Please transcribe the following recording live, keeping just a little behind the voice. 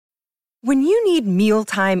When you need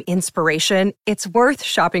mealtime inspiration, it's worth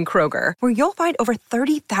shopping Kroger, where you'll find over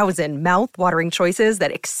 30,000 mouth-watering choices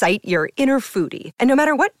that excite your inner foodie. And no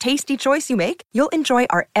matter what tasty choice you make, you'll enjoy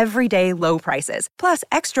our everyday low prices, plus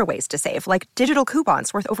extra ways to save, like digital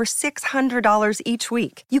coupons worth over $600 each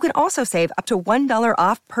week. You can also save up to $1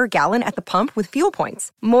 off per gallon at the pump with fuel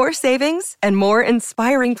points. More savings and more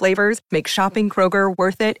inspiring flavors make shopping Kroger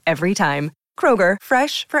worth it every time. Kroger,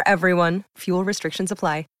 fresh for everyone. Fuel restrictions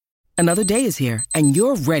apply. Another day is here, and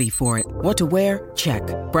you're ready for it. What to wear? Check.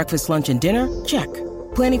 Breakfast, lunch, and dinner? Check.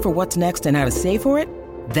 Planning for what's next and how to save for it?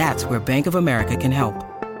 That's where Bank of America can help.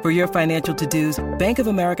 For your financial to-dos, Bank of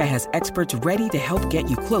America has experts ready to help get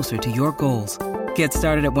you closer to your goals. Get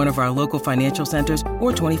started at one of our local financial centers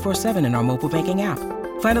or 24/7 in our mobile banking app.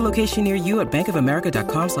 Find a location near you at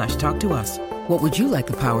bankofamerica.com/talktous. What would you like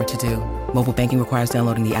the power to do? Mobile banking requires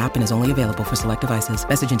downloading the app and is only available for select devices.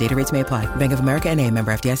 Message and data rates may apply. Bank of America N.A.,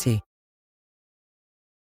 member FDIC.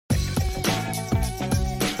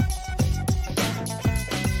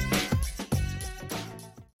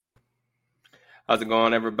 How's it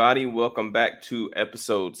going, everybody? Welcome back to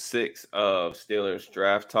episode 6 of Steelers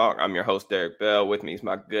Draft Talk. I'm your host, Derek Bell. With me is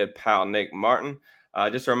my good pal, Nick Martin.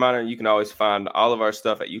 Just a reminder, you can always find all of our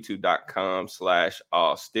stuff at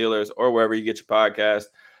youtube.com/allsteelers or wherever you get your podcast.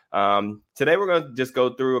 Today, we're going to just go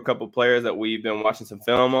through a couple players that we've been watching some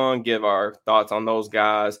film on, give our thoughts on those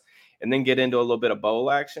guys, and then get into a little bit of bowl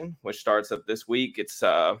action, which starts up this week. It's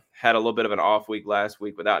had a little bit of an off week last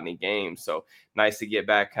week without any games, so nice to get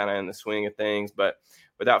back kind of in the swing of things. But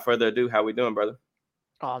without further ado, how we doing, brother?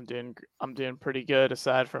 Oh, I'm doing pretty good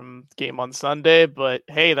aside from game on Sunday, but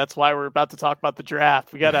hey, that's why we're about to talk about the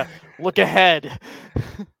draft. We got to look ahead.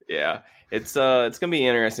 Yeah, it's going to be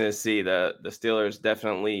interesting to see the Steelers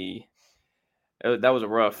definitely. That was a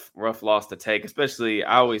rough loss to take, especially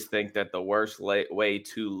I always think that the worst way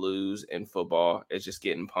to lose in football is just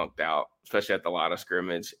getting punked out, especially at the line of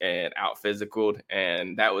scrimmage and out physicaled.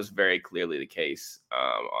 And that was very clearly the case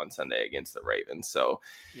on Sunday against the Ravens. So,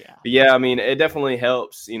 yeah, I mean, it definitely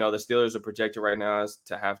helps. You know, the Steelers are projected right now as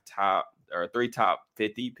to have three top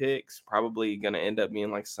 50 picks, probably going to end up being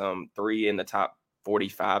like some 3 in the top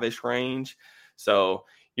 45-ish range. So,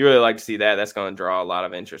 you really like to see that. That's going to draw a lot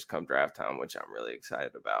of interest come draft time, which I'm really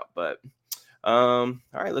excited about. But all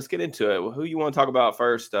right, let's get into it. Well, who you want to talk about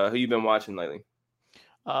first? Who you been watching lately?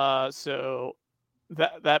 So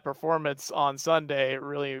that performance on Sunday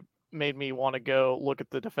really made me want to go look at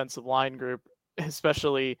the defensive line group,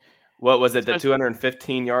 especially. What was it? The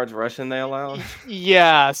 215 yards rushing they allowed?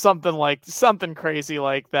 Yeah, something crazy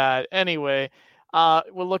like that. Anyway,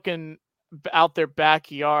 we're looking out their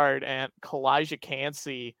backyard and Kalijah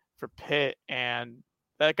Kancey for Pitt, and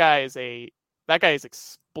that guy is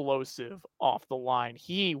explosive off the line.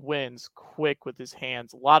 He wins quick with his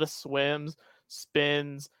hands, a lot of swims,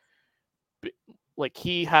 spins. Like,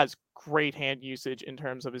 he has great hand usage in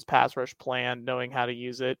terms of his pass rush plan, knowing how to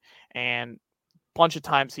use it, and a bunch of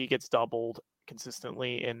times he gets doubled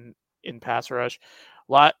consistently in pass rush.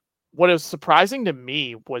 What was surprising to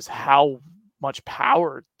me was how much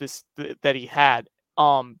power that he had.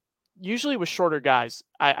 Usually with shorter guys,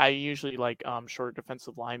 I usually like shorter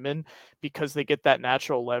defensive linemen because they get that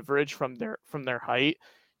natural leverage from their height.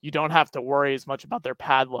 You don't have to worry as much about their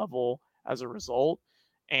pad level as a result.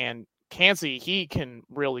 And Kancey, he can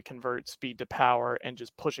really convert speed to power and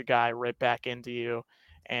just push a guy right back into you.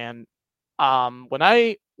 And when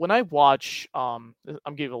I watch, I'm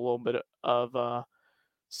giving a little bit of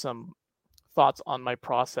some thoughts on my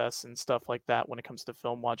process and stuff like that when it comes to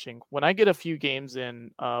film watching. When I get a few games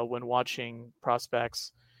in, when watching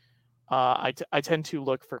prospects, I tend to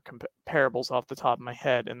look for comparables off the top of my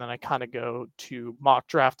head, and then I kind of go to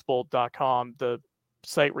mockdraftbolt.com, the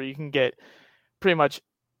site where you can get pretty much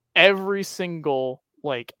every single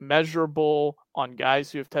like measurable on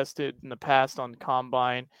guys who have tested in the past on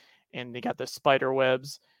Combine, and they got the spider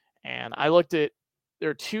webs. And I looked at, there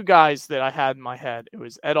are 2 guys that I had in my head. It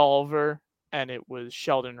was Ed Oliver and it was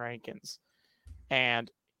Sheldon Rankins.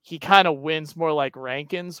 And he kind of wins more like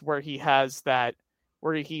Rankins, where he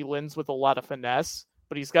wins with a lot of finesse,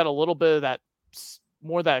 but he's got a little bit of that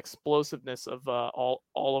explosiveness of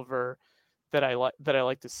Oliver that I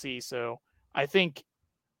like to see. So I think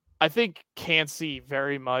Kancey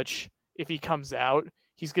very much, if he comes out,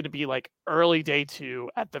 he's going to be like early day 2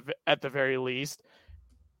 at the very least.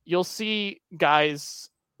 You'll see guys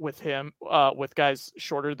with him, with guys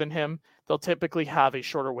shorter than him, they'll typically have a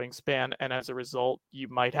shorter wingspan, and as a result, you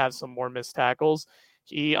might have some more missed tackles.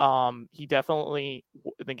 He definitely,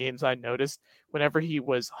 in the games I noticed, whenever he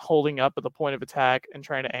was holding up at the point of attack and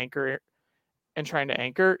trying to anchor,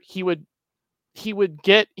 he would he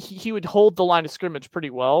would hold the line of scrimmage pretty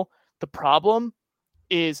well. The problem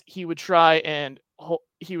is he would try and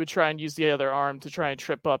use the other arm to try and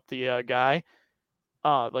trip up the guy,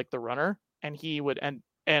 like the runner, and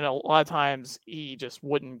and a lot of times he just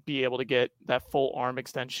wouldn't be able to get that full arm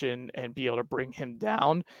extension and be able to bring him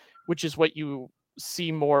down, which is what you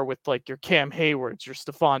see more with like your Cam Haywards, your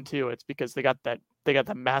Stephon Tuitt, because they got that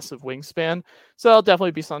massive wingspan. So that'll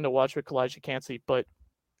definitely be something to watch with Kalijah Kancey, but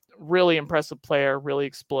really impressive player, really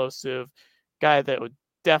explosive guy that would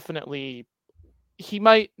definitely, he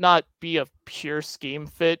might not be a pure scheme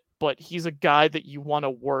fit, but he's a guy that you want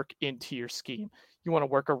to work into your scheme. You want to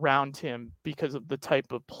work around him because of the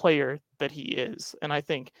type of player that he is. And I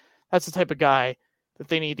think that's the type of guy that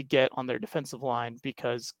they need to get on their defensive line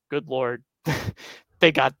because, good Lord,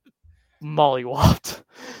 they got mollywopped.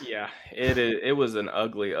 Yeah, it was an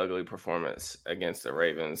ugly performance against the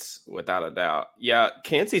Ravens, without a doubt. Yeah,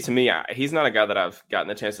 Kancey, to me, he's not a guy that I've gotten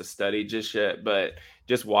the chance to study just yet, but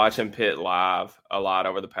just watching Pitt live a lot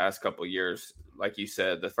over the past couple of years, like you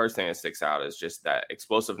said, the first thing that sticks out is just that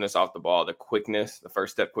explosiveness off the ball, the quickness, the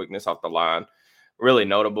first step quickness off the line, really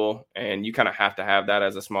notable. And you kind of have to have that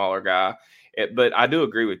as a smaller guy. But I do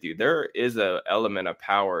agree with you. There is an element of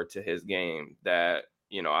power to his game that,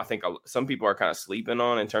 I think some people are kind of sleeping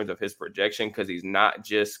on in terms of his projection because he's not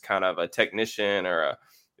just kind of a technician or a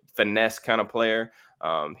finesse kind of player.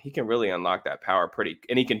 He can really unlock that power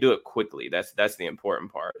and he can do it quickly. That's the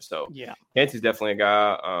important part. So yeah, Kancey's definitely a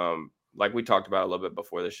guy. Like we talked about a little bit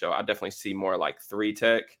before the show, I definitely see more like 3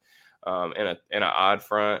 tech in an odd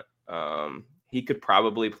front. He could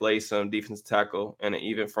probably play some defensive tackle in an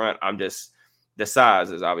even front. The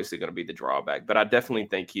size is obviously going to be the drawback, but I definitely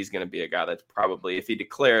think he's going to be a guy that's probably, if he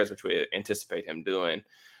declares, which we anticipate him doing,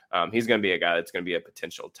 he's going to be a guy that's going to be a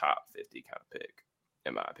potential top 50 kind of pick,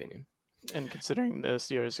 in my opinion. And considering the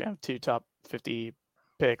Steelers have 2 top 50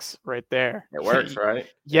 picks right there. It works, right?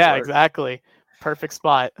 Yeah, exactly. Perfect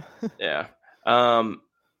spot. Yeah.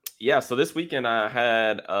 So this weekend I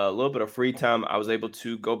had a little bit of free time. I was able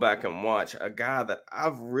to go back and watch a guy that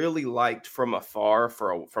I've really liked from afar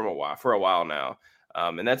for a while now.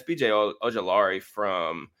 And that's BJ Ojulari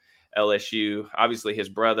from LSU. Obviously his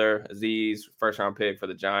brother, Azeez, first round pick for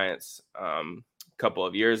the Giants a couple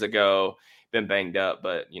of years ago, been banged up,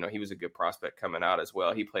 but he was a good prospect coming out as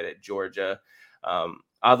well. He played at Georgia.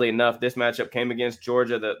 Oddly enough, this matchup came against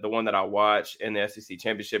Georgia, the one that I watched in the SEC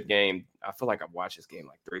championship game. I feel like I've watched this game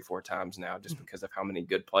like 3-4 times now just because of how many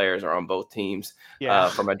good players are on both teams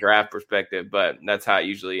from a draft perspective. But that's how it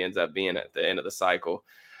usually ends up being at the end of the cycle.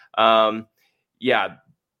 The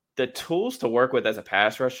tools to work with as a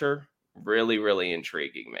pass rusher, really, really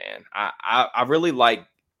intriguing, man. I really like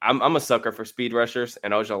 – I'm a sucker for speed rushers,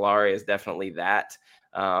 and Ojulari is definitely that.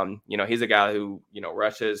 He's a guy who,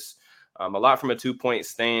 rushes – a lot from a 2-point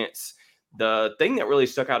stance. The thing that really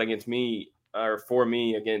stuck out for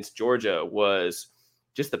me against Georgia was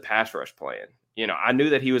just the pass rush plan. I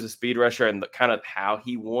knew that he was a speed rusher and the kind of how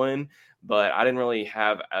he won, but I didn't really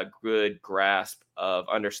have a good grasp of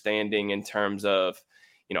understanding in terms of,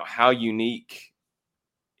 how unique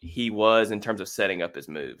he was in terms of setting up his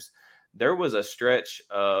moves. There was a stretch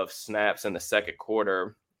of snaps in the second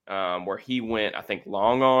quarter where he went, I think,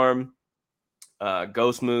 long arm,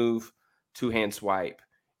 ghost move, 2-hand swipe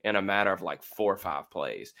in a matter of like 4 or 5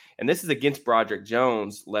 plays. And this is against Broderick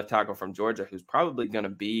Jones, left tackle from Georgia, who's probably going to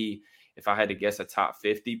be, if I had to guess, a top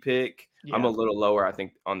 50 pick. Yeah. I'm a little lower, I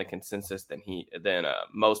think, on the consensus than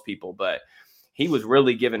most people, but he was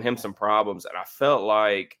really giving him some problems. And I felt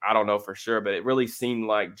like, I don't know for sure, but it really seemed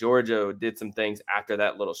like Georgia did some things after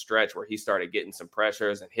that little stretch where he started getting some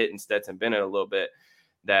pressures and hitting Stetson Bennett a little bit,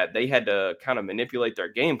 that they had to kind of manipulate their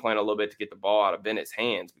game plan a little bit to get the ball out of Bennett's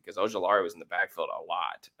hands because Ojulari was in the backfield a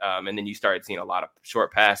lot. And then you started seeing a lot of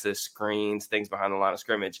short passes, screens, things behind the line of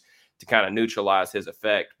scrimmage to kind of neutralize his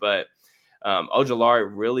effect. But Ojulari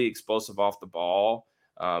really explosive off the ball,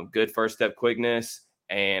 good first step quickness.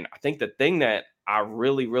 And I think the thing that I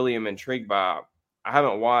really, really am intrigued by, I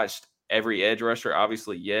haven't watched every edge rusher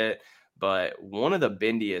obviously yet, but one of the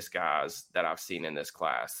bendiest guys that I've seen in this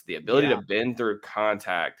class, the ability to bend through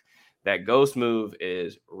contact, that ghost move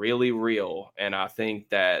is really real. And I think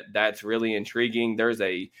that that's really intriguing. There's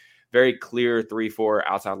a very clear 3-4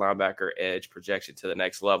 outside linebacker edge projection to the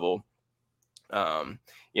next level. And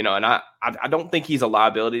I don't think he's a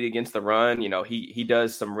liability against the run. He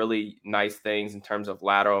does some really nice things in terms of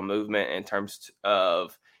lateral movement, in terms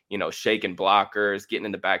of, shaking blockers, getting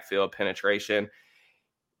in the backfield, penetration.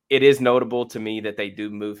 It is notable to me that they do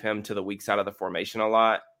move him to the weak side of the formation a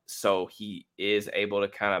lot. So he is able to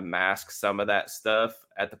kind of mask some of that stuff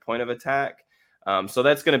at the point of attack. So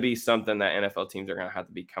that's going to be something that NFL teams are going to have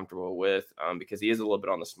to be comfortable with because he is a little bit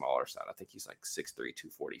on the smaller side. I think he's like 6'3",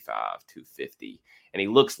 245, 250, and he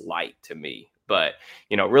looks light to me. But,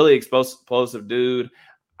 really explosive dude.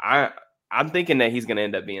 I'm thinking that he's going to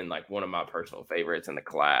end up being like one of my personal favorites in the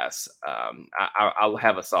class. I'll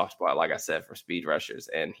have a soft spot, like I said, for speed rushers,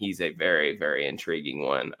 and he's a very, very intriguing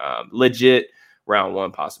one. Legit round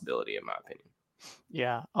one possibility, in my opinion.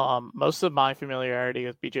 Yeah. Most of my familiarity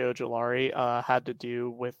with BJ Ojulari had to do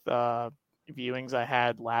with viewings I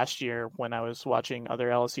had last year when I was watching other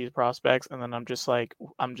LSU prospects, and then I'm just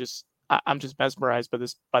mesmerized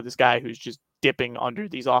by this guy who's just dipping under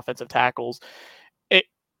these offensive tackles.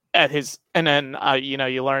 And then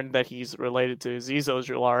you learn that he's related to Azeez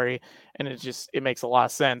Ojulari, and it makes a lot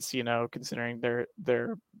of sense, considering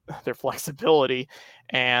their flexibility.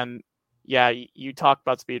 And yeah, you talk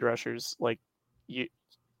about speed rushers, like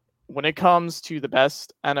when it comes to the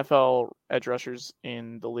best NFL edge rushers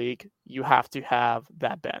in the league, you have to have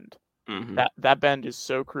that bend. Mm-hmm. That bend is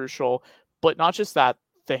so crucial, but not just that,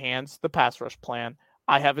 the hands, the pass rush plan.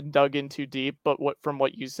 I haven't dug in too deep, but from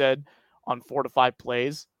what you said on 4 to 5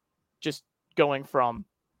 plays, just going from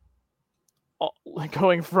the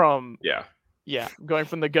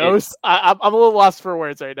ghost. I'm a little lost for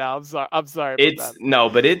words right now. I'm sorry. But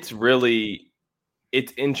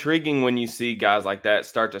it's intriguing when you see guys like that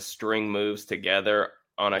start to string moves together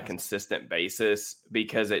on a consistent basis,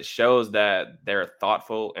 because it shows that they're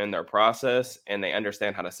thoughtful in their process and they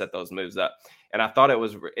understand how to set those moves up. And I thought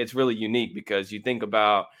it's really unique because you think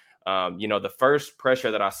about the first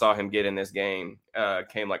pressure that I saw him get in this game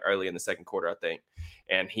came like early in the second quarter, I think.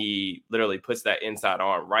 And he literally puts that inside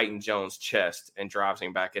arm right in Jones' chest and drives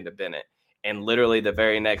him back into Bennett. And literally the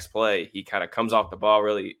very next play, he kind of comes off the ball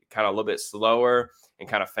really kind of a little bit slower and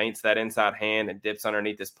kind of feints that inside hand and dips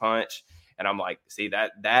underneath his punch. And I'm like, see,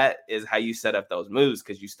 that is how you set up those moves,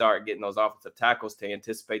 because you start getting those offensive tackles to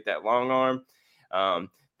anticipate that long arm.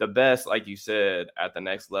 The best, like you said, at the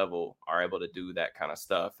next level are able to do that kind of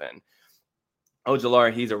stuff. And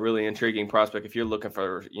Ojulari, he's a really intriguing prospect. If you're looking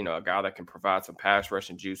for, a guy that can provide some pass rush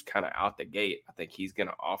and juice kind of out the gate, I think he's going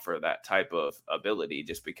to offer that type of ability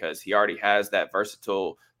just because he already has that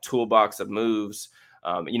versatile toolbox of moves.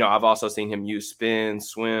 I've also seen him use spins,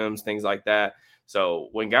 swims, things like that. So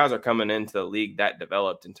when guys are coming into the league that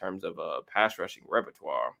developed in terms of a pass rushing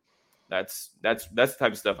repertoire, that's the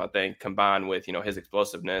type of stuff I think, combined with, his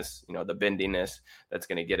explosiveness, the bendiness, that's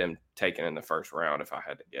going to get him taken in the first round, if I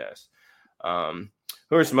had to guess.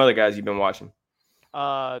 Who are some other guys you've been watching?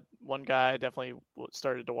 One guy I definitely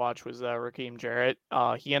started to watch was Rakim Jarrett.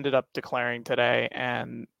 He ended up declaring today,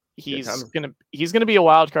 and he's gonna be a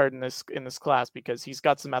wild card in this class because he's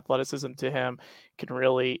got some athleticism to him, can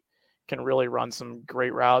really run some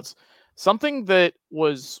great routes. Something that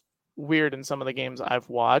was weird in some of the games I've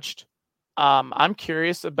watched. I'm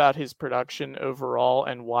curious about his production overall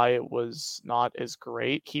and why it was not as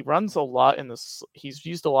great. He runs a lot he's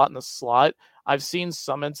used a lot in the slot. I've seen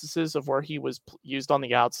some instances of where he was used on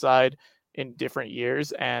the outside in different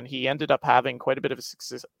years, and he ended up having quite a bit of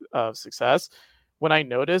success. When I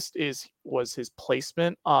noticed was his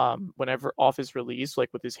placement. Whenever off his release, like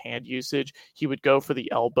with his hand usage, he would go for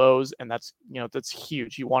the elbows, and that's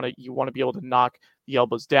huge. You want to be able to knock the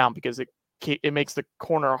elbows down because it makes the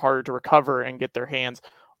corner harder to recover and get their hands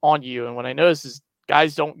on you. And what I noticed is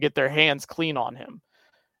guys don't get their hands clean on him.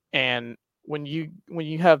 And when you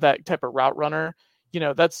have that type of route runner,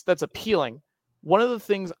 that's appealing. One of the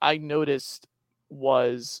things I noticed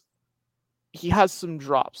was he has some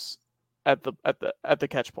drops at the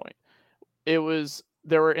catch point.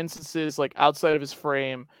 There were instances like outside of his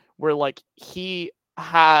frame where like he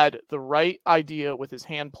had the right idea with his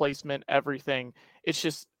hand placement, everything. It's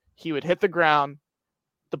just he would hit the ground.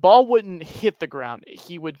 The ball wouldn't hit the ground.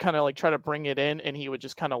 He would kind of like try to bring it in, and he would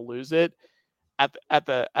just kind of lose it at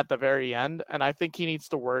the very end. And I think he needs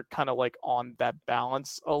to work kind of like on that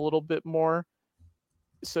balance a little bit more,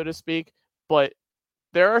 so to speak. But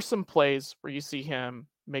there are some plays where you see him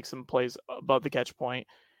make some plays above the catch point,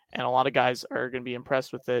 and a lot of guys are going to be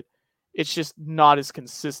impressed with it. It's just not as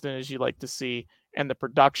consistent as you like to see. And the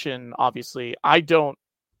production, obviously,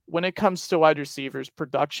 when it comes to wide receivers,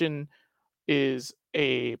 production is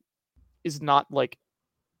not like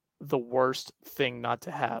the worst thing not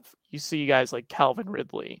to have. You see guys like Calvin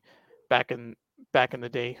Ridley back in the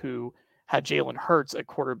day who had Jalen Hurts at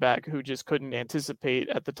quarterback, who just couldn't anticipate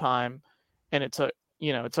at the time, and it took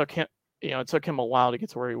him a while to get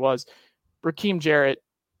to where he was. Rakim Jarrett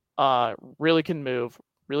really can move,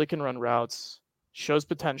 really can run routes, shows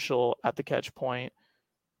potential at the catch point.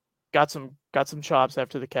 Got some chops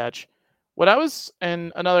after the catch.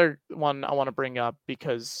 And another one I want to bring up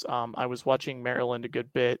because I was watching Maryland a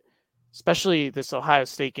good bit, especially this Ohio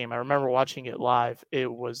State game. I remember watching it live.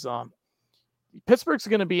 It was Pittsburgh's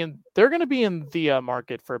going to be they're going to be in the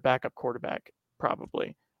market for a backup quarterback,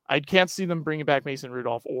 probably. I can't see them bringing back Mason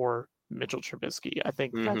Rudolph or Mitchell Trubisky. I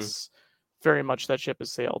think that's very much that ship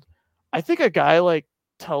has sailed. I think a guy like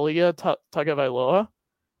Talia Tagovailoa,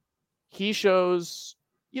 he shows,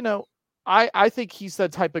 I think he's the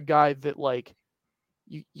type of guy that like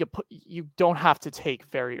you don't have to take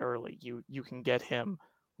very early. You can get him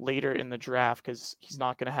later in the draft because he's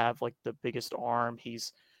not going to have like the biggest arm.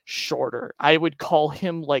 He's shorter. I would call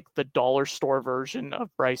him like the dollar store version of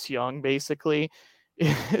Bryce Young, basically,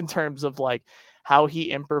 in terms of like how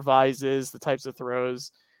he improvises, the types of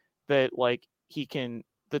throws that like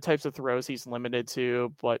the types of throws he's limited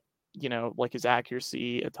to, but like his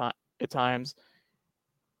accuracy at times.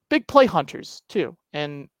 Big play hunters too,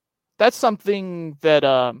 and that's something that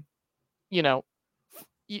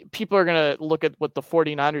people are gonna look at what the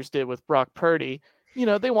 49ers did with Brock Purdy.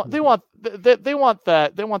 They want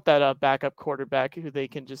that backup quarterback who they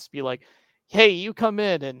can just be like, hey, you come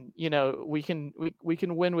in and we can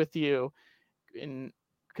win with you, and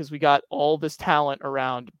because we got all this talent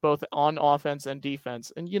around both on offense and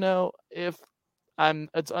defense. And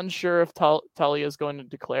it's unsure if Talia is going to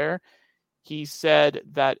declare. He said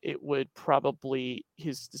that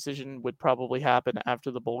his decision would probably happen after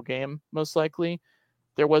the bowl game, most likely.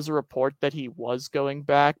 There was a report that he was going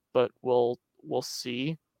back, but we'll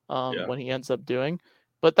see what he ends up doing.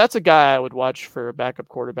 But that's a guy I would watch for a backup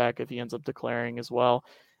quarterback if he ends up declaring as well.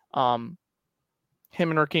 Him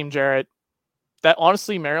and Raheem Jarrett. That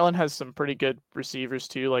honestly, Maryland has some pretty good receivers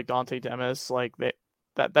too, like Dante Demis. Like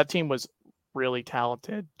that team was really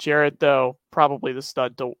talented. Jarrett, though, probably the star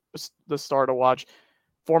to watch.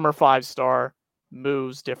 Former 5-star,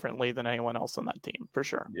 moves differently than anyone else on that team, for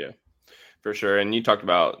sure. Yeah, for sure. And you talked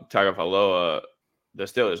about Tagovailoa. The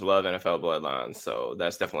Steelers love NFL bloodlines, so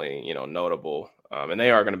that's definitely notable. And they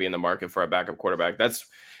are going to be in the market for a backup quarterback. That's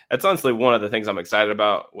honestly one of the things I'm excited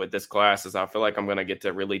about with this class is I feel like I'm going to get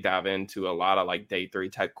to really dive into a lot of like day 3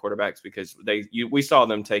 type quarterbacks because we saw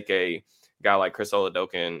them take a guy like Chris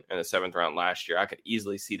Oladokun in the 7th round last year. I could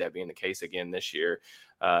easily see that being the case again this year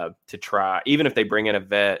to try, even if they bring in a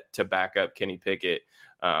vet to back up Kenny Pickett.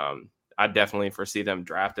 I definitely foresee them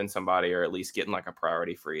drafting somebody or at least getting like a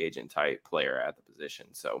priority free agent type player at the position.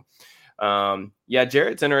 So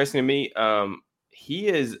Jarrett's interesting to me. He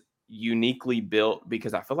is uniquely built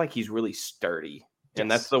because I feel like he's really sturdy.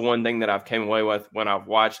 And that's the one thing that I've came away with when I've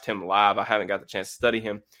watched him live. I haven't got the chance to study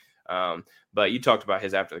him. But you talked about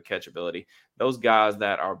his after the catch ability. Those guys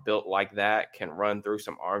that are built like that can run through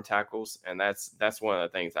some arm tackles. And that's one of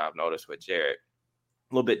the things I've noticed with Jarrett.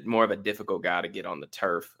 A little bit more of a difficult guy to get on the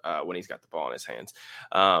turf when he's got the ball in his hands.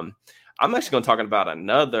 I'm actually going to talk about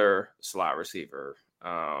another slot receiver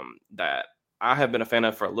that I have been a fan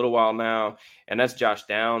of for a little while now, and that's Josh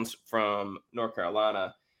Downs from North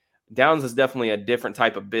Carolina. Downs is definitely a different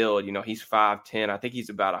type of build. He's 5'10". I think he's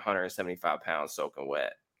about 175 pounds soaking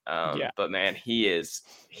wet. But man, he's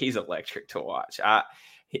electric to watch.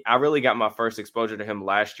 I really got my first exposure to him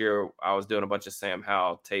last year. I was doing a bunch of Sam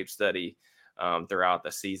Howell tape study throughout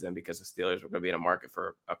the season because the Steelers were going to be in a market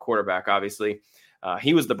for a quarterback, obviously.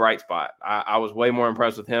 He was the bright spot. I was way more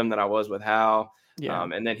impressed with him than I was with Howell. Yeah.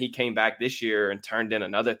 And then he came back this year and turned in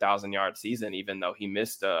another 1,000-yard season, even though he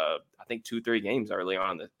missed, I think, 2-3 games early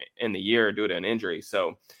on in the year due to an injury.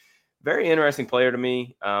 So very interesting player to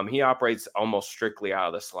me. He operates almost strictly out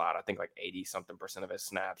of the slot. I think like 80-something% of his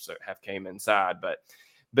snaps have came inside, but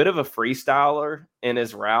bit of a freestyler in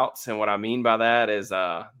his routes. And what I mean by that is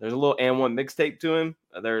there's a little and one mixtape to him.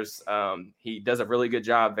 He does a really good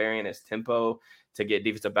job varying his tempo to get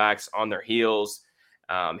defensive backs on their heels.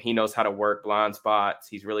 He knows how to work blind spots.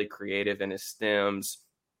 He's really creative in his stems.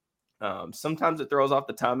 Sometimes it throws off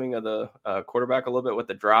the timing of the quarterback a little bit with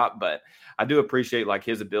the drop, but I do appreciate like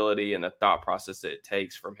his ability and the thought process that it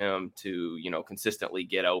takes from him to, consistently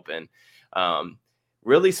get open.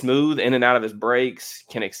 Really smooth in and out of his breaks,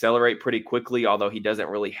 can accelerate pretty quickly, although he doesn't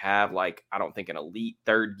really have like, I don't think an elite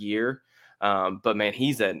third gear. But man,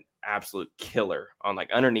 he's an absolute killer on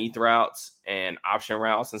like underneath routes and option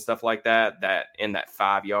routes and stuff like that in that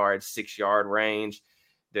 5-yard, 6-yard range.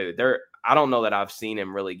 Dude, I don't know that I've seen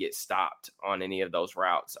him really get stopped on any of those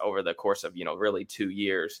routes over the course of, really 2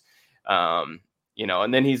 years. And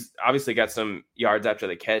then he's obviously got some yards after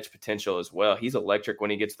the catch potential as well. He's electric when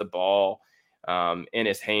he gets the ball in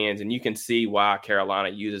his hands, and you can see why Carolina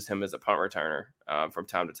uses him as a punt returner from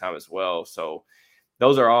time to time as well. So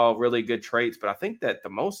those are all really good traits. But I think that the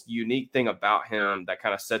most unique thing about him that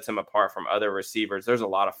kind of sets him apart from other receivers, there's a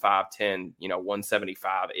lot of 5'10",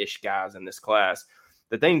 175-ish guys in this class.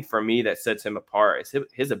 The thing for me that sets him apart is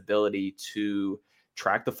his ability to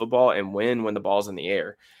track the football and win when the ball's in the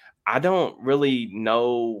air. I don't really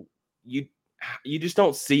know. You just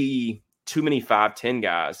don't see too many 5'10"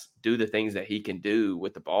 guys do the things that he can do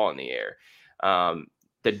with the ball in the air.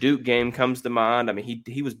 The Duke game comes to mind. I mean,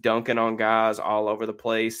 he was dunking on guys all over the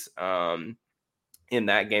place. In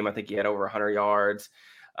that game, I think he had over 100 yards.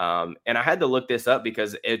 And I had to look this up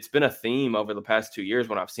because it's been a theme over the past 2 years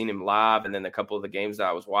when I've seen him live, and then a couple of the games that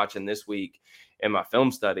I was watching this week in my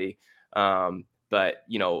film study. But,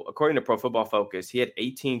 according to Pro Football Focus, he had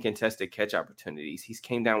 18 contested catch opportunities. He's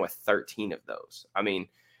came down with 13 of those. I mean,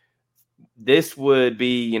 this would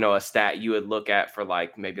be, a stat you would look at for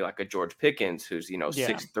maybe a George Pickens, who's,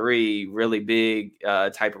 6'3", really big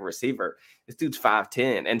type of receiver. This dude's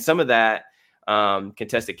 5'10". And some of that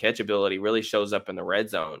contested catch ability really shows up in the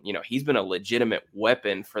red zone. He's been a legitimate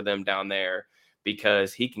weapon for them down there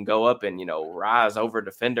because he can go up and, rise over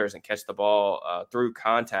defenders and catch the ball through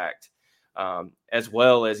contact, as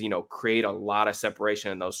well as, create a lot of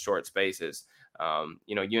separation in those short spaces.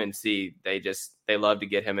 UNC, they love to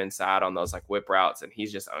get him inside on those whip routes, and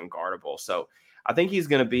he's just unguardable. So I think he's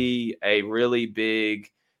going to be a really big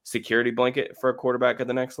security blanket for a quarterback at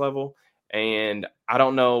the next level. And I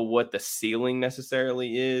don't know what the ceiling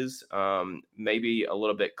necessarily is. Maybe a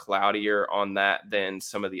little bit cloudier on that than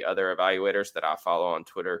some of the other evaluators that I follow on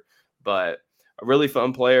Twitter, but a really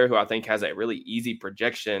fun player who I think has a really easy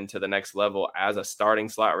projection to the next level as a starting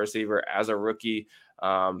slot receiver, as a rookie.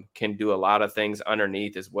 Can do a lot of things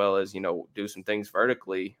underneath as well as, do some things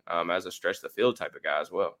vertically as a stretch the field type of guy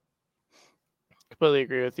as well. Completely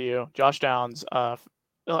agree with you. Josh Downs,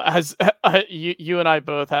 as you and I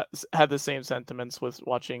both had the same sentiments with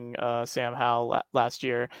watching Sam Howell last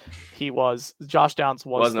year. Josh Downs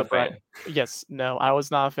wasn't a fan. Yes, no, I was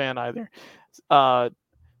not a fan either.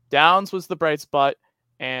 Downs was the bright spot,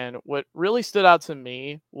 and what really stood out to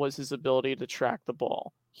me was his ability to track the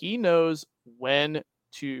ball. He knows when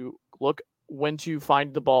to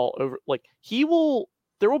find the ball over.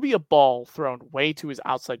 There will be a ball thrown way to his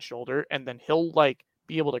outside shoulder, and then he'll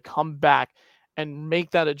be able to come back and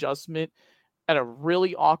make that adjustment at a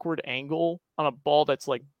really awkward angle on a ball that's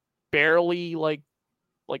barely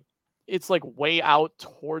it's way out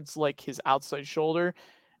towards his outside shoulder,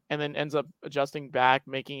 and then ends up adjusting back,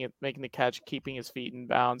 making the catch, keeping his feet in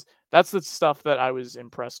bounds. That's the stuff that I was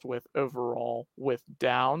impressed with overall with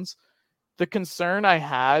Downs. The concern I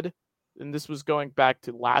had, and this was going back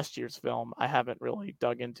to last year's film, I haven't really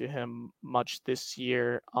dug into him much this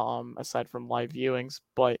year, aside from live viewings,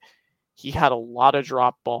 but he had a lot of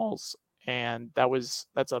drop balls, and that was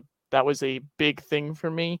a big thing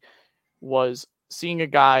for me, was seeing a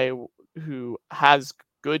guy who has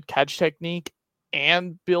good catch technique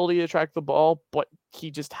and ability to track the ball, but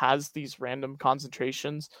he just has these random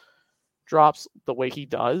concentrations drops the way he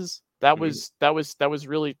does. That was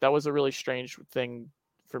a really strange thing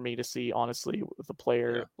for me to see, honestly, with a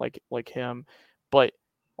player like him. But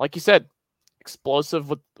like you said, explosive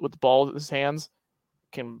with the ball in his hands,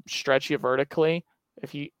 can stretch you vertically.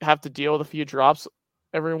 If you have to deal with a few drops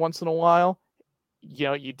every once in a while,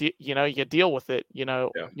 you deal with it. You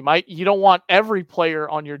don't want every player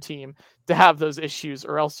on your team to have those issues,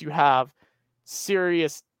 or else you have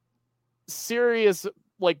serious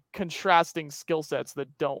contrasting skill sets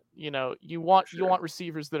that don't. You want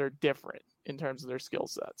receivers that are different in terms of their skill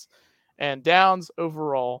sets. And Downs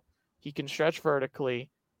overall, he can stretch vertically,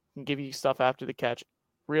 can give you stuff after the catch.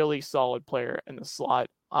 Really solid player in the slot.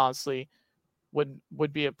 Honestly,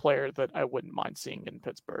 would be a player that I wouldn't mind seeing in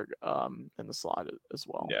Pittsburgh in the slot as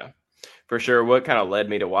well. Yeah, for sure. What kind of led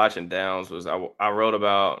me to watching Downs was I wrote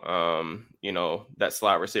about that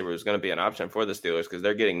slot receiver was going to be an option for the Steelers because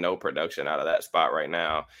they're getting no production out of that spot right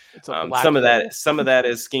now. Some of that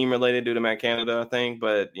is scheme related due to Matt Canada, I think,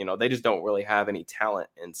 but they just don't really have any talent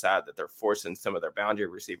inside that they're forcing some of their boundary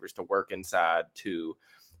receivers to work inside to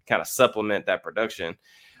kind of supplement that production.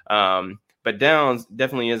 But Downs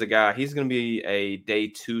definitely is a guy. He's going to be a day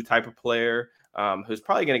 2 type of player who's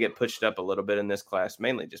probably going to get pushed up a little bit in this class,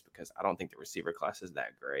 mainly just because I don't think the receiver class is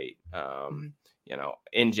that great.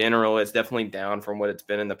 In general, it's definitely down from what it's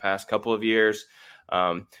been in the past couple of years.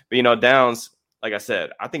 But Downs, like I said,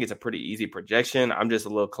 I think it's a pretty easy projection. I'm just a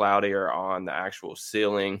little cloudier on the actual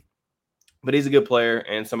ceiling. But he's a good player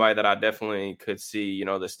and somebody that I definitely could see, the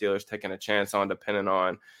Steelers taking a chance on, depending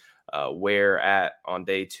on where at on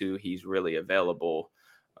day 2 he's really available.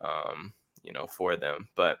 for them.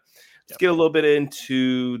 But let's get a little bit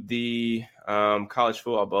into the college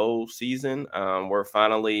football bowl season. We're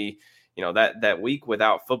finally, that week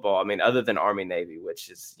without football. I mean, other than Army Navy, which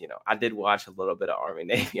is, I did watch a little bit of Army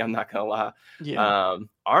Navy. I'm not gonna lie. Yeah.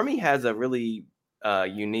 Army has a really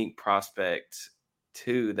unique prospect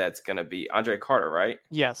too. That's gonna be Andre Carter, right?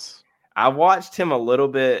 Yes. I watched him a little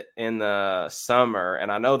bit in the summer,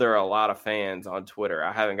 and I know there are a lot of fans on Twitter.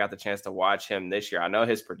 I haven't got the chance to watch him this year. I know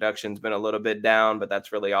his production's been a little bit down, but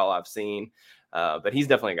that's really all I've seen. But he's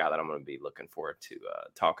definitely a guy that I'm going to be looking forward to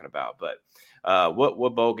talking about. But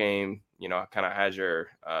what bowl game, kind of has your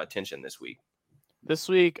attention this week? This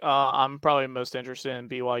week, I'm probably most interested in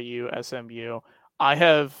BYU, SMU. I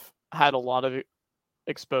have had a lot of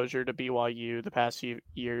exposure to BYU the past few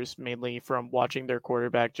years, mainly from watching their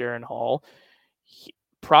quarterback, Jaren Hall.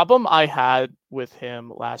 Problem I had with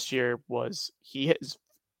him last year was he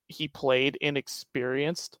played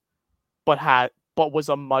inexperienced, but was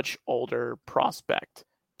a much older prospect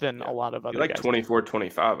than a lot of other guys. 24,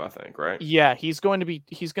 25, I think, right? Yeah, he's going to be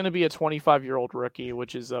a 25-year-old rookie,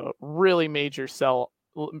 which is a really major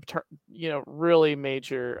really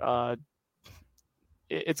major.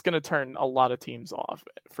 It's going to turn a lot of teams off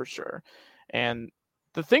for sure. And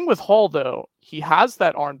the thing with Hall, though, he has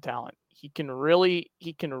that arm talent. He can run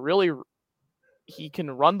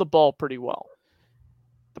the ball pretty well.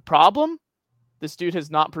 The problem, this dude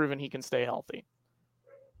has not proven he can stay healthy.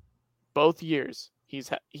 Both years,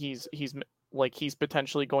 he's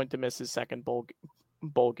potentially going to miss his second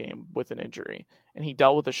bowl game with an injury, and he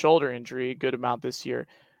dealt with a shoulder injury a good amount this year.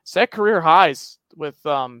 Set career highs with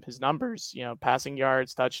his numbers, passing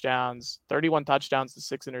yards, touchdowns, 31 touchdowns to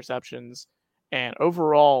 6 interceptions. And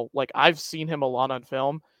overall, I've seen him a lot on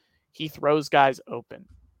film. He throws guys open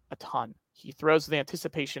a ton. He throws the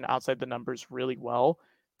anticipation outside the numbers really well.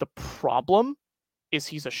 The problem is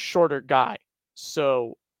he's a shorter guy.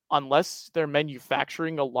 So unless they're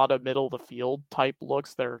manufacturing a lot of middle of the field type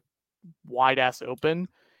looks that are wide ass open,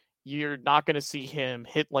 you're not going to see him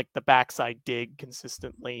hit the backside dig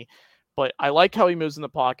consistently. But I like how he moves in the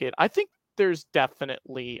pocket. I think there's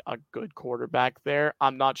definitely a good quarterback there.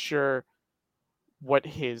 I'm not sure what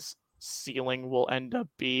his ceiling will end up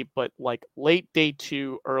be, but late day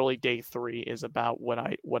 2, early day 3 is about what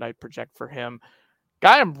I project for him.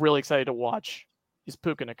 Guy I'm really excited to watch is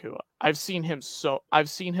Puka Nacua. I've seen him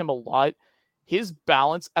a lot. His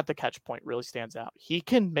balance at the catch point really stands out. He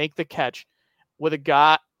can make the catch with a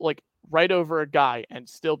guy right over a guy and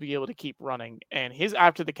still be able to keep running. And his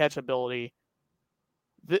after the catch ability,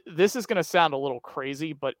 this is going to sound a little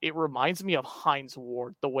crazy, but it reminds me of Hines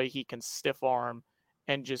Ward, the way he can stiff arm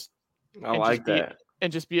and just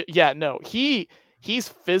he's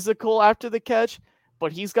physical after the catch,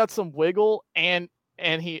 but he's got some wiggle and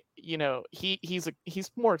he's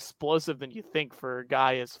more explosive than you think for a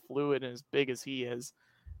guy as fluid and as big as he is.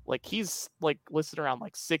 He's listed around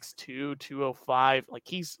 6'2", 205.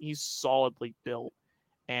 He's solidly built.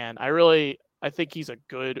 And I think he's a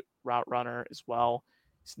good route runner as well.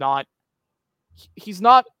 He's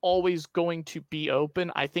not always going to be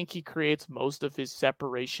open. I think he creates most of his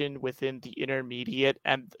separation within the intermediate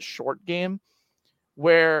and the short game.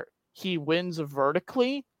 Where he wins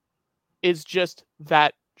vertically is just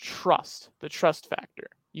that the trust factor.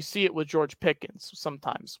 You see it with George Pickens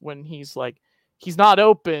sometimes when he's not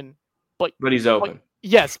open, but he's open.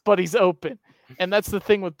 Yes, but he's open. And that's the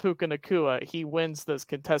thing with Puka Nacua. He wins those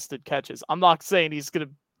contested catches. I'm not saying he's going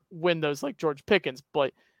to win those like George Pickens,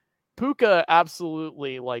 but Puka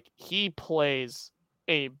absolutely, he plays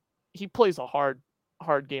a hard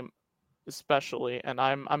game especially, and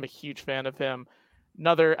I'm a huge fan of him.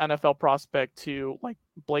 Another NFL prospect too,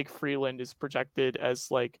 Blake Freeland is projected as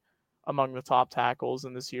among the top tackles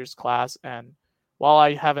in this year's class, and while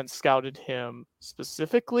I haven't scouted him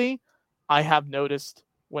specifically, I have noticed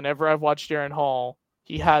whenever I've watched Jaren Hall,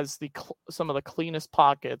 he has some of the cleanest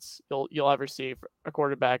pockets you'll ever see a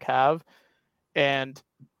quarterback have, and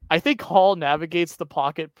I think Hall navigates the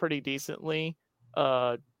pocket pretty decently,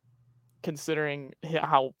 considering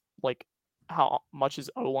how much his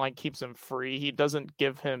O-line keeps him free. He doesn't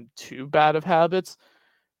give him too bad of habits,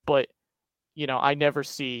 but I never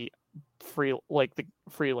see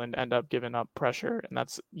Freeland end up giving up pressure, and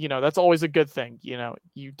that's always a good thing.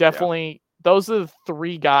 You definitely those are the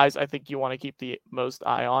 3 guys I think you want to keep the most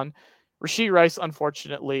eye on. Rashee Rice,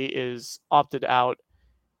 unfortunately, is opted out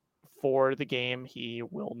for the game. He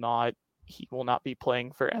will not be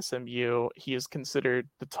playing for SMU. He is considered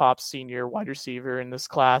the top senior wide receiver in this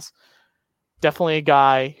class. Definitely a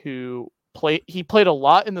guy who he played a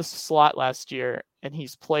lot in the slot last year, and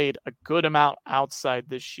he's played a good amount outside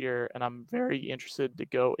this year. And I'm very interested to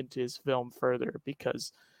go into his film further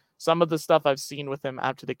because some of the stuff I've seen with him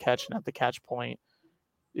after the catch and at the catch point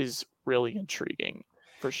is really intriguing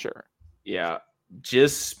for sure. Yeah.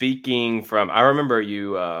 Just speaking from, I remember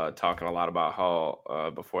you talking a lot about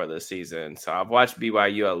Hall before the season. So I've watched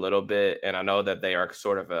BYU a little bit, and I know that they are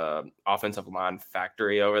sort of a offensive line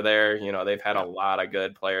factory over there. You know, they've had a lot of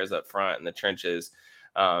good players up front in the trenches.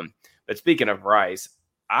 But speaking of Rice,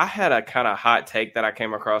 I had a kind of hot take that I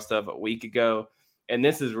came across of a week ago, and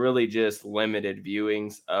this is really just limited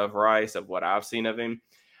viewings of Rice, of what I've seen of him.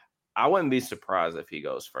 I wouldn't be surprised if he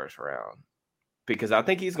goes first round, because I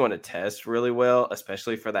think he's going to test really well,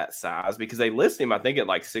 especially for that size, because they list him, I think, at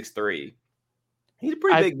like 6'3". He's a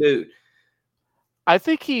pretty big dude. I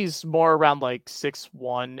think he's more around like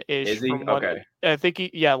 6'1"-ish. Is he? Okay. I think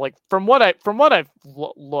like from what I've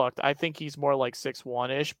looked, I think he's more like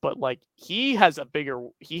 6'1"-ish, but like he has a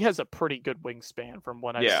pretty good wingspan from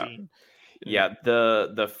what I've seen. Yeah,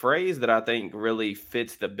 the phrase that I think really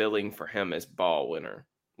fits the billing for him is ball winner.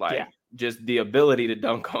 Like just the ability to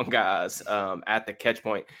dunk on guys at the catch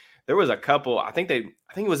point. There was a couple, I think it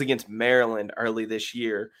was against Maryland early this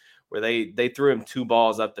year, where they threw him 2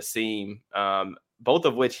 balls up the seam, both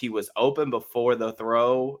of which he was open before the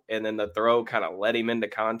throw, and then the throw kind of led him into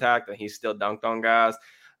contact, and he still dunked on guys.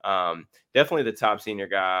 Definitely the top senior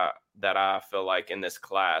guy that I feel like in this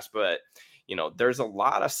class. But, you know, there's a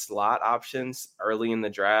lot of slot options early in the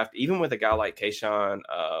draft, even with a guy like Kayshon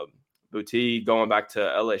Boutte going back to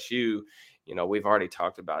LSU. You know, we've already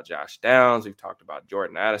talked about Josh Downs. We've talked about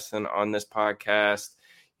Jordan Addison on this podcast.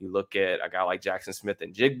 You look at a guy like Jackson Smith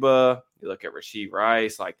and Jigba. You look at Rashee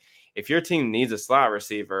Rice. Like, if your team needs a slot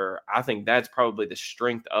receiver, I think that's probably the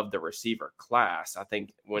strength of the receiver class. I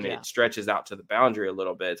think when it stretches out to the boundary a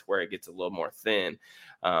little bit, it's where it gets a little more thin.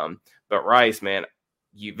 But Rice, man,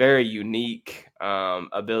 very unique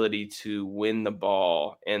ability to win the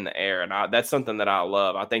ball in the air. And that's something that I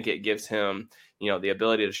love. I think it gives him, you know, the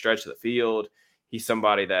ability to stretch the field. He's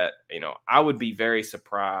somebody that, you know, I would be very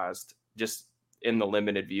surprised just in the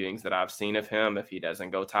limited viewings that I've seen of him if he doesn't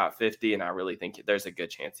go top 50. And I really think there's a good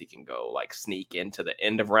chance he can go like sneak into the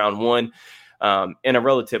end of round 1 in a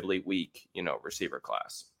relatively weak, you know, receiver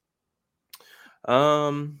class.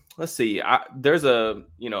 Let's see. There's a,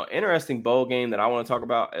 you know, interesting bowl game that I want to talk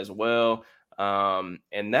about as well.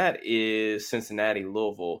 And that is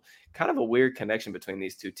Cincinnati-Louisville. Kind of a weird connection between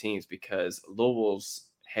these two teams because Louisville's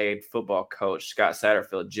head football coach, Scott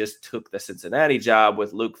Satterfield, just took the Cincinnati job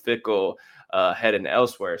with Luke Fickell heading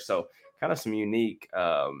elsewhere. So kind of some unique,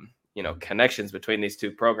 you know, connections between these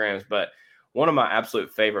two programs. But one of my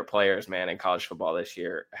absolute favorite players, man, in college football this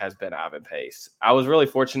year has been Ivan Pace. I was really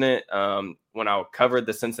fortunate when I covered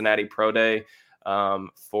the Cincinnati Pro Day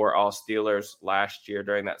for All Steelers last year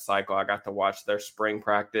during that cycle. I got to watch their spring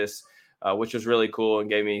practice, which was really cool and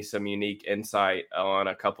gave me some unique insight on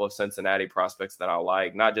a couple of Cincinnati prospects that I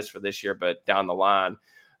like, not just for this year, but down the line.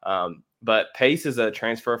 But Pace is a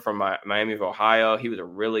transfer from Miami of Ohio. He was a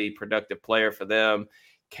really productive player for them.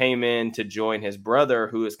 Came in to join his brother,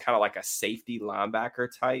 who is kind of like a safety linebacker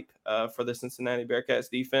type for the Cincinnati Bearcats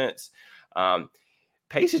defense.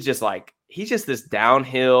 Pace is just like, he's just this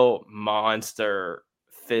downhill monster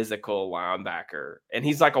physical linebacker. And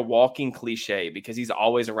he's like a walking cliche because he's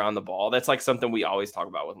always around the ball. That's like something we always talk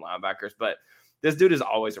about with linebackers, but this dude is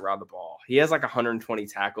always around the ball. He has like 120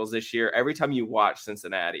 tackles this year. Every time you watch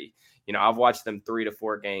Cincinnati, you know, I've watched them 3 to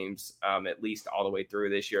 4 games at least all the way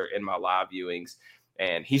through this year in my live viewings.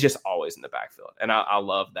 And he's just always in the backfield. And I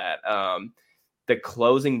love that. The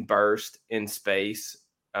closing burst in space,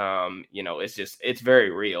 you know, it's very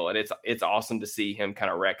real. And it's awesome to see him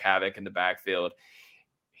kind of wreak havoc in the backfield.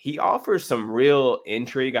 He offers some real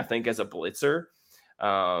intrigue, I think, as a blitzer,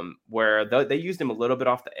 where they used him a little bit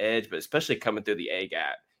off the edge, but especially coming through the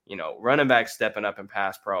A-gap. You know, running back stepping up in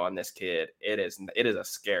pass pro on this kid, it is a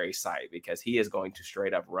scary sight because he is going to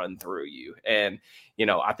straight up run through you. And, you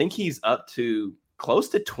know, I think he's up to close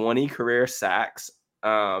to 20 career sacks.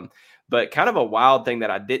 But kind of a wild thing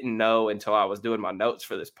that I didn't know until I was doing my notes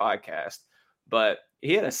for this podcast. But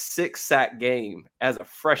he had a 6-sack game as a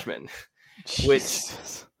freshman, which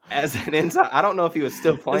as an inside, I don't know if he was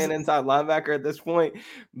still playing inside linebacker at this point,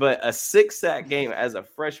 but a 6-sack game as a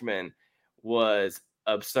freshman was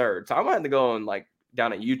absurd. So I might have to go and like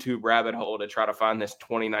down a YouTube rabbit hole to try to find this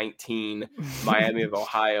 2019 Miami of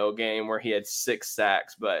Ohio game where he had 6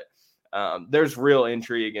 sacks. But there's real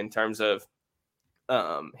intrigue in terms of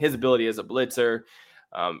his ability as a blitzer.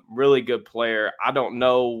 Really good player. I don't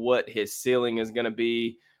know what his ceiling is going to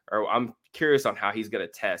be, or I'm curious on how he's going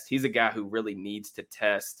to test. He's a guy who really needs to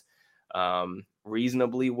test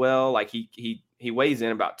reasonably well. Like he weighs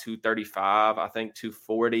in about 235, I think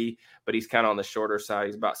 240, but he's kind of on the shorter side.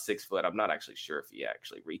 He's about 6 foot. I'm not actually sure if he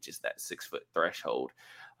actually reaches that 6 foot threshold.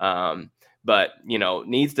 But,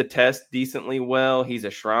 needs to test decently well. He's a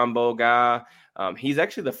Shrine Bowl guy. He's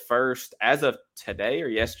actually the first, as of today or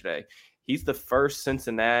yesterday, he's the first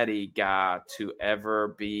Cincinnati guy to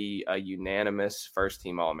ever be a unanimous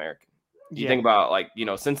first-team All-American. You think about,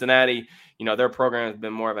 Cincinnati, their program has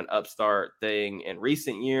been more of an upstart thing in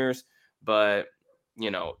recent years, but,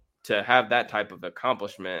 to have that type of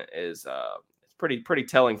accomplishment is it's pretty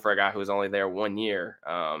telling for a guy who was only there 1 year,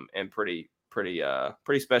 and pretty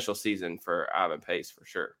special season for Ivan Pace for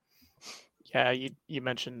sure. Yeah, you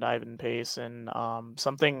mentioned Ivan Pace, and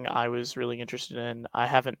something I was really interested in. I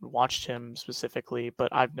haven't watched him specifically, but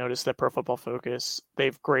I've noticed that Pro Football Focus,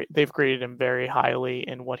 they've graded him very highly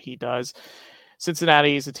in what he does.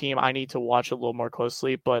 Cincinnati is a team I need to watch a little more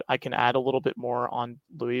closely, but I can add a little bit more on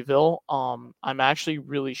Louisville. I'm actually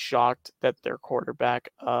really shocked that their quarterback,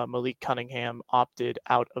 Malik Cunningham, opted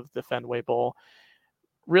out of the Fenway Bowl.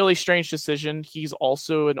 Really strange decision. He's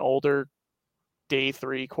also an older day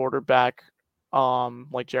 3 quarterback,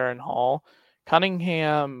 like Jaron Hall.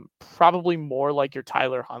 Cunningham, probably more like your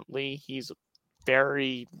Tyler Huntley. He's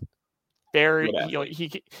very, very,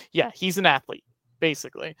 he's an athlete,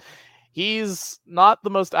 basically. He's not the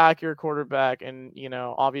most accurate quarterback, and,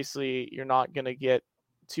 obviously you're not going to get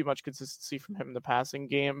too much consistency from him in the passing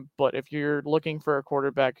game. But if you're looking for a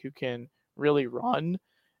quarterback who can really run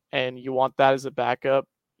and you want that as a backup,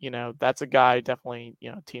 that's a guy definitely,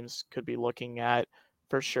 teams could be looking at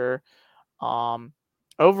for sure.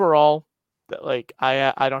 Overall,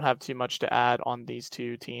 I don't have too much to add on these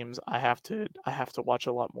two teams. I have to watch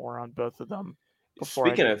a lot more on both of them.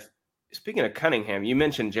 Speaking of Cunningham, you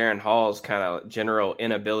mentioned Jaron Hall's kind of general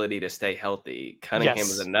inability to stay healthy. Cunningham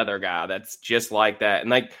is another guy that's just like that.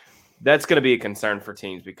 And that's going to be a concern for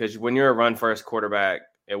teams, because when you're a run first quarterback,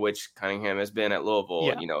 at which Cunningham has been at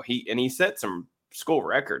Louisville, he set some school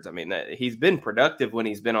records. I mean, he's been productive when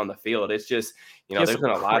he's been on the field. It's just, there's been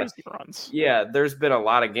a lot of runs. Yeah, there's been a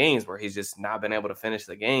lot of games where he's just not been able to finish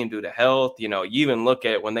the game due to health. You even look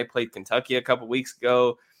at when they played Kentucky a couple weeks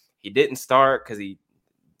ago, he didn't start because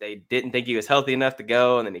they didn't think he was healthy enough to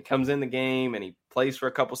go. And then he comes in the game and he plays for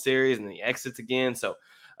a couple series and then he exits again. So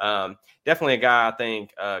definitely a guy, I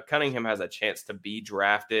think Cunningham has a chance to be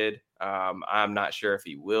drafted. I'm not sure if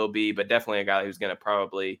he will be, but definitely a guy who's going to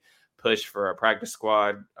probably push for a practice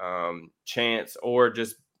squad chance, or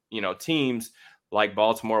just, teams like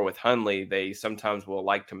Baltimore with Hundley, they sometimes will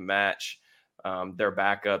like to match their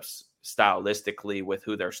backups stylistically with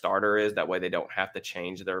who their starter is. That way they don't have to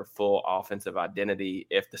change their full offensive identity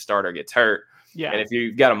if the starter gets hurt. Yeah. And if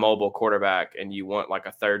you've got a mobile quarterback and you want like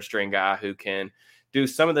a third string guy who can do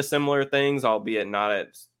some of the similar things, albeit not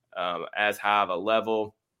at as high of a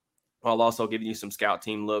level, while also giving you some scout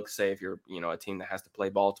team looks. Say if you're, a team that has to play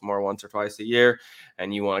Baltimore once or twice a year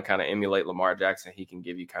and you want to kind of emulate Lamar Jackson, he can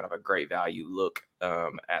give you kind of a great value look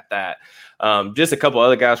at that. Just a couple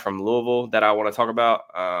other guys from Louisville that I want to talk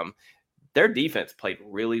about. Their defense played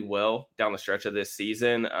really well down the stretch of this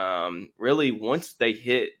season. Really, once they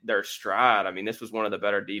hit their stride, I mean, this was one of the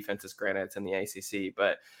better defenses, granted it's in the ACC,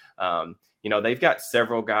 but, they've got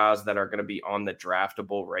several guys that are going to be on the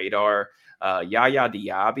draftable radar. Yaya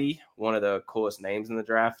Diaby, one of the coolest names in the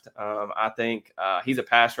draft, I think. He's a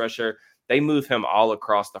pass rusher. They move him all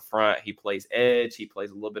across the front. He plays edge. He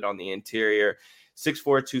plays a little bit on the interior. 6'4",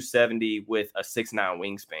 270 with a 6'9"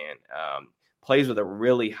 wingspan. Plays with a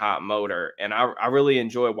really hot motor. And I really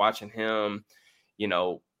enjoy watching him,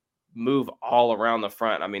 move all around the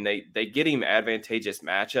front. I mean, they get him advantageous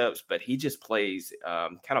matchups, but he just plays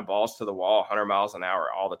kind of balls to the wall, 100 miles an hour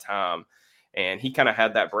all the time. And he kind of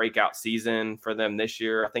had that breakout season for them this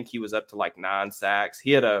year. I think he was up to like 9 sacks.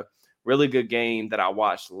 He had a really good game that I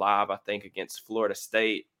watched live, I think, against Florida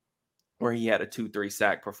State, where he had a 2-3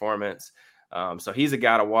 sack performance. So he's a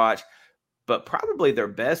guy to watch. But probably their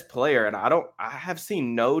best player, and I have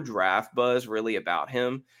seen no draft buzz really about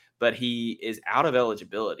him, but he is out of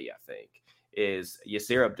eligibility, I think, is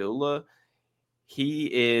Yasir Abdullah.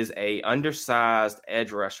 He is a undersized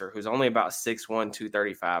edge rusher who's only about 6'1",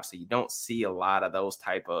 235. So you don't see a lot of those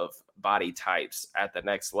type of body types at the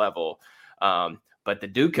next level. But the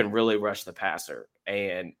dude can really rush the passer.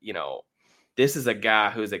 And, this is a guy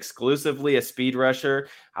who's exclusively a speed rusher.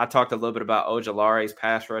 I talked a little bit about Ojalare's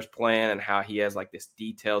pass rush plan and how he has like this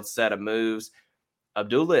detailed set of moves.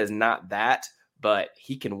 Abdullah is not that, but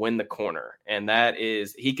he can win the corner. And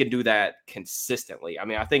he can do that consistently. I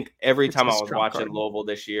mean, I think every time I was watching Louisville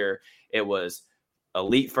this year, it was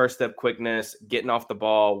elite first step quickness, getting off the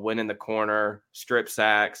ball, winning the corner, strip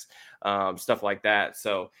sacks, stuff like that.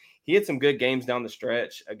 So he had some good games down the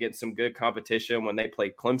stretch against some good competition. When they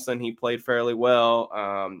played Clemson, he played fairly well.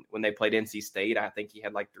 When they played NC State, I think he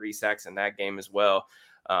had like 3 sacks in that game as well.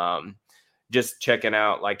 Just checking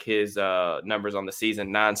out like his numbers on the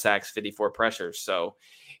season, 9 sacks, 54 pressures. So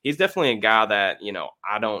he's definitely a guy that,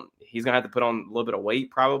 he's going to have to put on a little bit of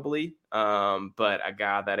weight probably. But a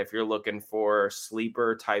guy that if you're looking for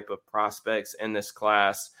sleeper type of prospects in this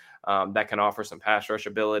class that can offer some pass rush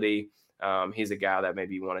ability, he's a guy that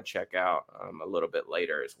maybe you want to check out a little bit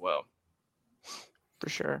later as well. For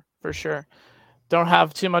sure. Don't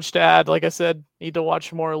have too much to add. Like I said, need to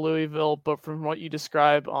watch more Louisville. But from what you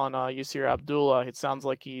describe on Yasir Abdullah, it sounds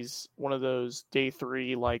like he's one of those day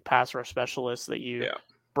 3 like pass rush specialists that you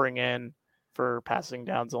bring in for passing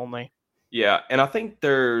downs only. Yeah, and I think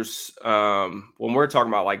there's when we're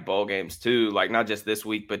talking about like bowl games too, like not just this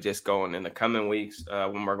week, but just going in the coming weeks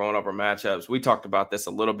when we're going over matchups. We talked about this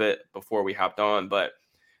a little bit before we hopped on, but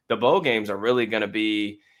the bowl games are really going to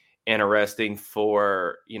be interesting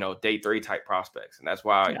for, day 3 type prospects. And that's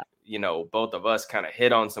why, both of us kind of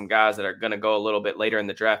hit on some guys that are going to go a little bit later in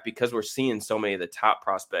the draft because we're seeing so many of the top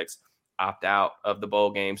prospects opt out of the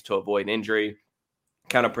bowl games to avoid injury,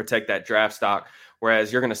 kind of protect that draft stock.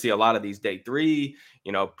 Whereas you're going to see a lot of these day 3,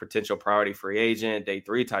 potential priority free agent, day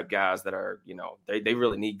 3 type guys that are, they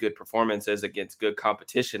really need good performances against good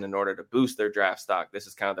competition in order to boost their draft stock. This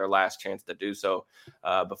is kind of their last chance to do so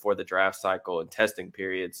before the draft cycle and testing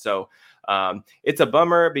period. So it's a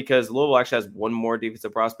bummer because Louisville actually has one more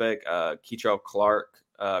defensive prospect, Keitrell Clark,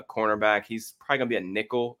 cornerback. He's probably going to be a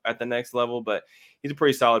nickel at the next level, but he's a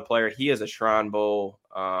pretty solid player. He has a Shrine Bowl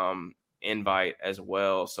invite as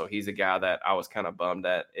well, so he's a guy that I was kind of bummed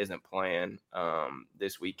that isn't playing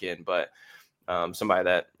this weekend, but somebody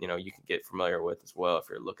that you can get familiar with as well if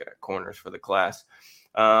you're looking at corners for the class.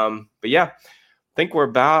 But yeah, I think we're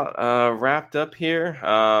about wrapped up here.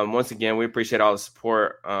 Once again, we appreciate all the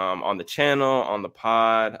support on the channel, on the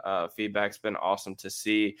pod. Feedback's been awesome to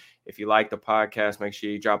see. If you like the podcast, make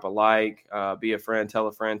sure you drop a like, be a friend, tell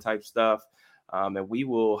a friend type stuff, and we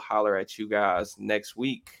will holler at you guys next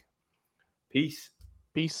week. Peace.